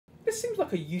This seems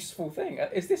like a useful thing.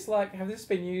 Is this like, have this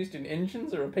been used in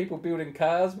engines, or are people building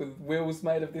cars with wheels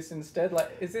made of this instead?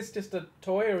 Like, is this just a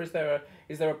toy, or is there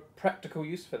a practical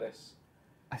use for this?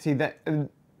 I see that.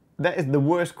 That is the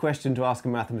worst question to ask a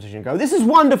mathematician. Go, this is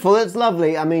wonderful, it's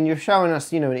lovely. I mean, you're showing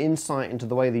us, an insight into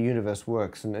the way the universe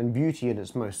works and beauty in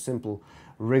its most simple,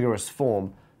 rigorous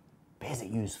form. But is it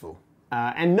useful?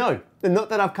 And no, not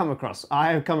that I've come across.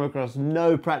 I have come across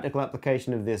no practical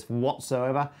application of this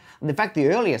whatsoever. And in fact, the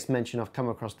earliest mention I've come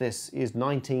across this is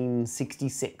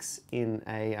 1966 in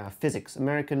a physics,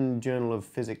 American Journal of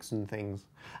Physics and Things.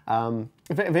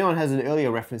 If anyone has an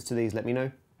earlier reference to these, let me know.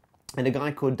 And a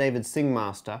guy called David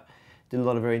Singmaster did a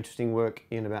lot of very interesting work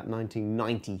in about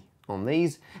 1990 on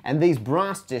these. And these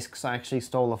brass discs I actually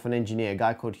stole off an engineer, a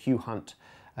guy called Hugh Hunt,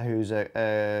 who's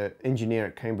an engineer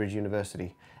at Cambridge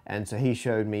University. And so he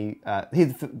showed me,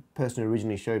 he's the person who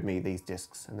originally showed me these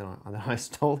discs, and then I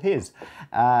stole his.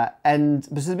 But there's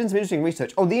been some interesting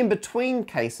research. Oh, the in-between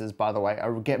cases, by the way,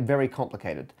 get very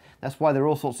complicated. That's why there are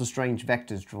all sorts of strange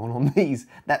vectors drawn on these.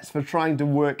 That's for trying to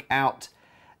work out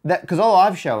that, because all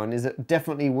I've shown is it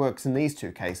definitely works in these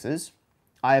two cases.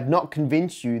 I have not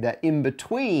convinced you that in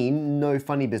between, no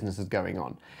funny business is going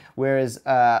on. Whereas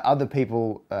other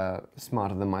people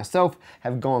smarter than myself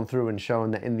have gone through and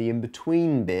shown that in the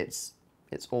in-between bits,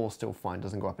 it's all still fine,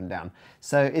 doesn't go up and down.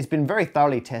 So it's been very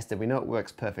thoroughly tested. We know it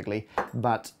works perfectly,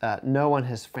 but no one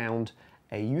has found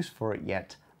a use for it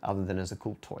yet other than as a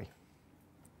cool toy.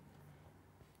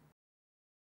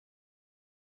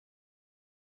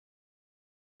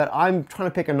 But I'm trying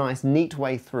to pick a nice, neat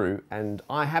way through, and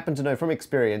I happen to know from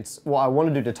experience what I want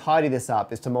to do to tidy this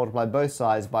up is to multiply both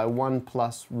sides by 1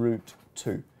 plus root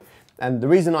 2. And the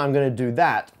reason I'm going to do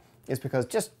that is because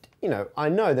just, I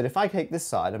know that if I take this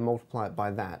side and multiply it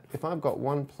by that, if I've got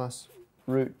 1 plus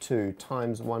root 2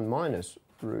 times 1 minus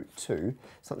root 2,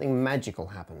 something magical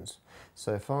happens.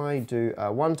 So if I do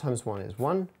 1 times 1 is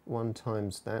 1, 1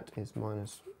 times that is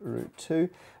minus root 2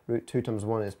 times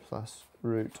 1 is plus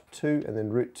root 2, and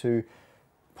then root 2,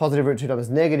 positive root 2 times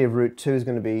negative root 2 is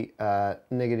going to be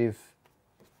negative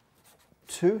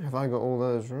 2. Have I got all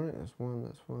those right? That's 1,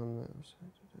 that's 1, that's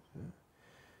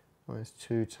minus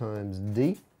 2 times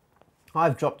d.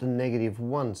 I've dropped a negative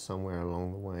 1 somewhere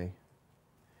along the way.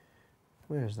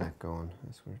 Where has that gone?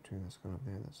 That's root 2, that's gone up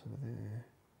there, that's over there.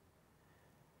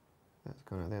 That's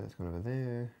gone up there, that's gone over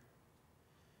there.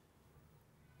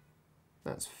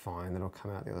 That's fine, that'll come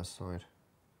out the other side.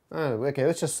 Oh, okay,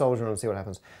 let's just soldier on and see what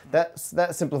happens. That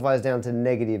simplifies down to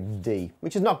negative d,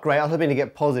 which is not great. I was hoping to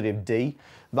get positive d,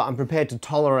 but I'm prepared to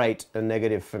tolerate a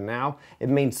negative for now. It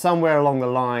means somewhere along the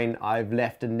line I've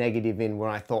left a negative in where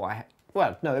I thought I had,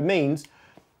 well, no, it means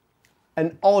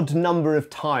an odd number of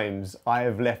times I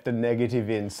have left a negative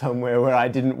in somewhere where I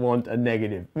didn't want a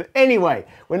negative. But anyway,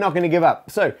 we're not going to give up.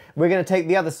 So we're going to take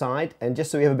the other side, and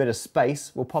just so we have a bit of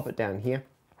space, we'll pop it down here.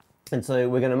 And so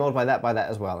we're going to multiply that by that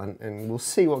as well, and we'll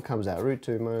see what comes out. Root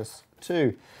 2 minus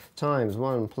 2 times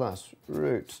 1 plus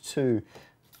root 2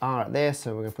 r right there,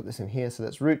 so we're going to put this in here. So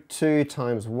that's root 2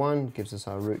 times 1 gives us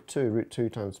our root 2. Root 2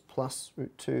 times plus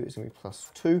root 2 is going to be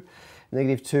plus 2.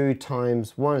 Negative 2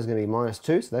 times 1 is going to be minus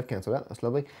 2, so they've cancelled out, that's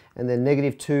lovely. And then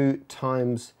negative 2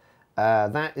 times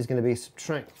that is going to be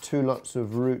subtract 2 lots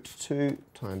of root 2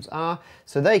 times r.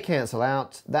 So they cancel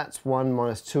out. That's 1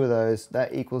 minus 2 of those.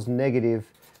 That equals negative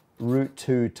root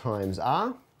 2 times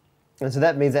r. And so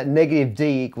that means that negative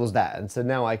d equals that. And so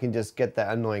now I can just get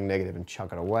that annoying negative and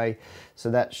chuck it away.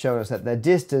 So that's showing us that the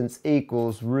distance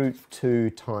equals root 2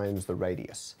 times the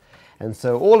radius. And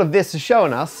so all of this is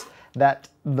showing us that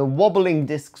the wobbling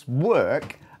discs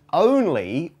work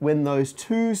only when those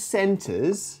two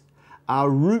centers are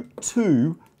root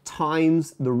 2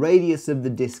 times the radius of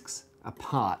the discs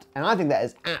apart. And I think that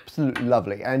is absolutely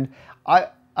lovely. And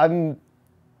I'm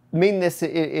mean this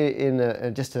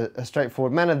in just a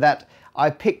straightforward manner, that I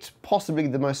picked possibly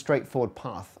the most straightforward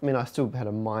path. I mean, I still had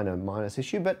a minor minus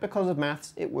issue, but because of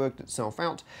maths, it worked itself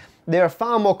out. There are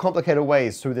far more complicated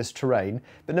ways through this terrain,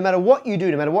 but no matter what you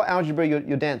do, no matter what algebra you're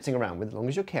dancing around with, as long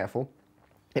as you're careful,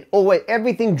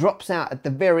 everything drops out at the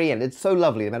very end. It's so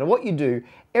lovely. No matter what you do,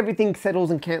 everything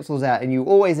settles and cancels out, and you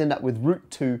always end up with root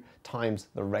 2 times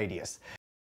the radius.